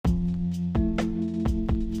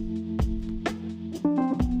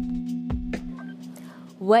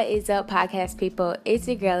What is up, podcast people? It's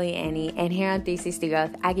your girlie Annie, and here on 360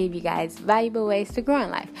 Growth, I give you guys valuable ways to grow in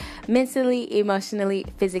life, mentally, emotionally,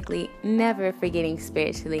 physically, never forgetting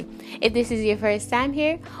spiritually. If this is your first time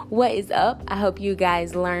here, what is up? I hope you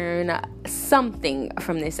guys learn something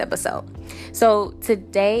from this episode. So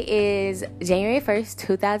today is January 1st,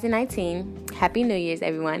 2019. Happy New Year's,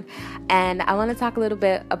 everyone. And I want to talk a little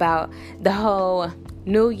bit about the whole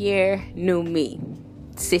New Year, New Me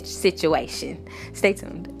situation. Stay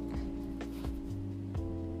tuned.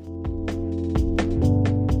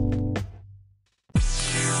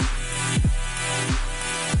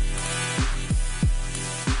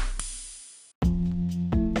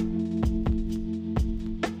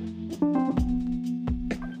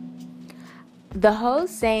 The whole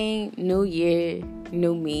saying New Year,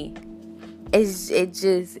 New Me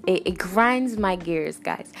it grinds my gears,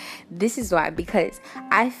 guys. This is why, because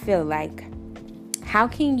I feel like how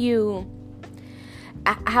can you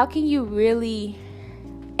really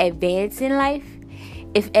advance in life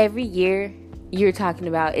if every year you're talking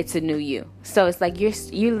about it's a new you? So it's like you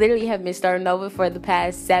literally have been starting over for the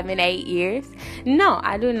past 7-8 years. No,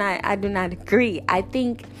 I do not agree. I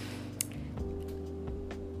think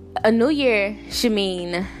a new year should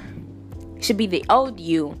be the old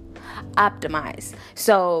you optimized.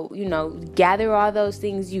 So, gather all those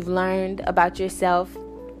things you've learned about yourself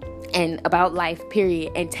and about life,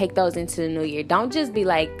 period, and take those into the new year. Don't just be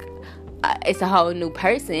like, it's a whole new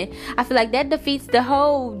person. I feel like that defeats the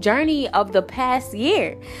whole journey of the past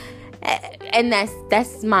year. And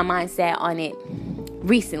that's my mindset on it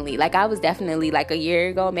recently. Like, I was definitely like a year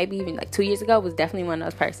ago, maybe even like 2 years ago, was definitely one of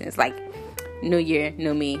those persons. Like, new year,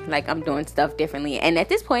 new me. Like, I'm doing stuff differently. And at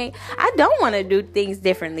this point, I don't want to do things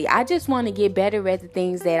differently. I just want to get better at the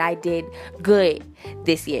things that I did good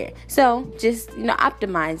this year. So just,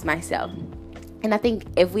 optimize myself. And I think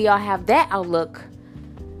if we all have that outlook,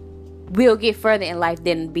 we'll get further in life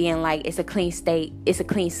than being like, it's a clean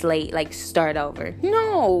slate, like start over.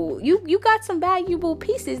 No, you got some valuable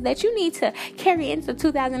pieces that you need to carry into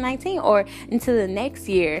 2019 or into the next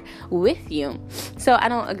year with you. So I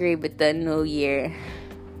don't agree with the new year,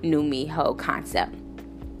 new me whole concept.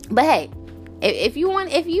 But hey, if you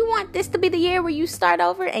want this to be the year where you start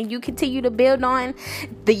over and you continue to build on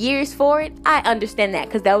the years for it, I understand that,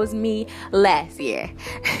 because that was me last year.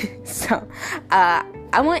 So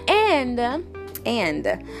and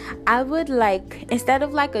I would like, instead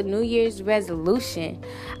of like a New Year's resolution,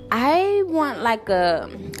 I want I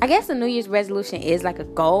guess a New Year's resolution is like a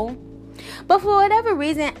goal. But for whatever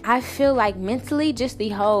reason, I feel like mentally, just the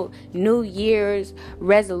whole New Year's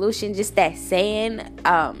resolution, just that saying,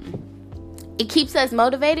 it keeps us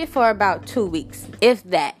motivated for about 2 weeks, if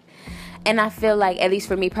that. And I feel like, at least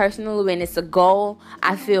for me personally, when it's a goal,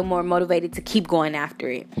 I feel more motivated to keep going after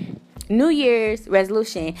it. New Year's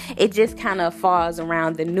resolution, it just kind of falls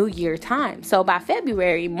around the New Year time. So by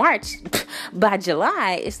February, March, by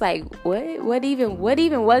July, it's like, what even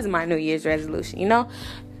was my New Year's resolution,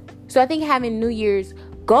 So I think having New Year's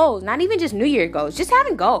goals, not even just New Year goals, just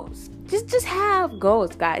having goals. Just have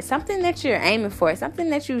goals, guys. Something that you're aiming for, something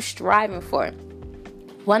that you're striving for.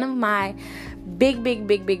 One of my big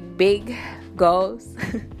goals,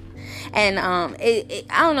 and I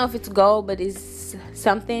don't know if it's a goal, but it's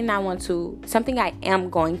something I am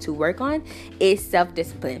going to work on, is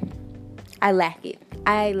self-discipline. I lack it,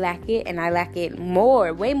 and I lack it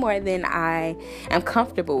way more than I am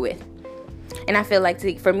comfortable with. And I feel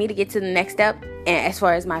like for me to get to the next step, and as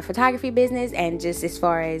far as my photography business, and just as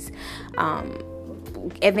far as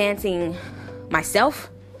advancing myself,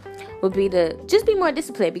 would be to just be more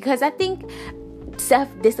disciplined, because I think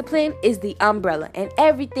self-discipline is the umbrella and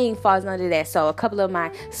everything falls under that. So a couple of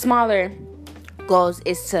my smaller goals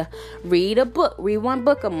is to read one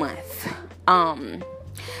book a month,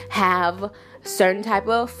 have certain type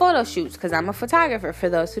of photo shoots, because I'm a photographer, for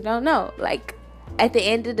those who don't know. Like, at the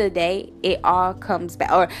end of the day, it all comes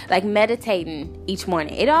back, or like meditating each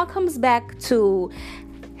morning, it all comes back to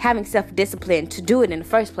having self-discipline to do it in the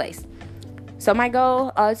first place. So my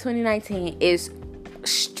goal of 2019 is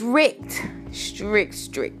strict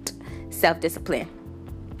self-discipline.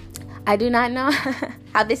 I do not know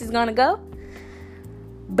how this is going to go,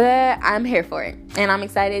 but I'm here for it. And I'm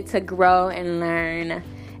excited to grow and learn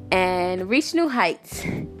and reach new heights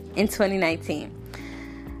in 2019.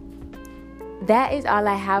 That is all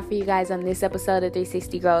I have for you guys on this episode of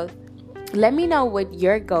 360 Growth. Let me know what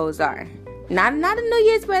your goals are. Not a New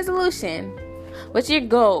Year's resolution. What's your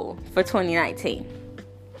goal for 2019?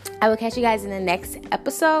 I will catch you guys in the next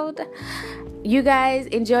episode. You guys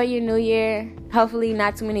enjoy your new year. Hopefully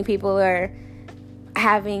not too many people are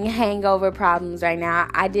having hangover problems right now.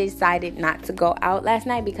 I decided not to go out last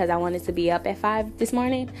night because I wanted to be up at 5 this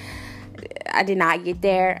morning. I did not get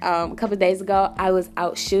there. A couple days ago, I was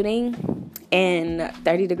out shooting in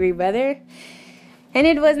 30-degree weather, and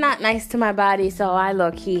it was not nice to my body, so I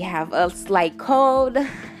low-key have a slight cold.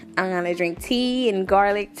 I'm going to drink tea and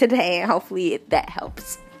garlic today, and hopefully that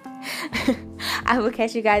helps. I will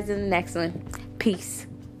catch you guys in the next one. Peace.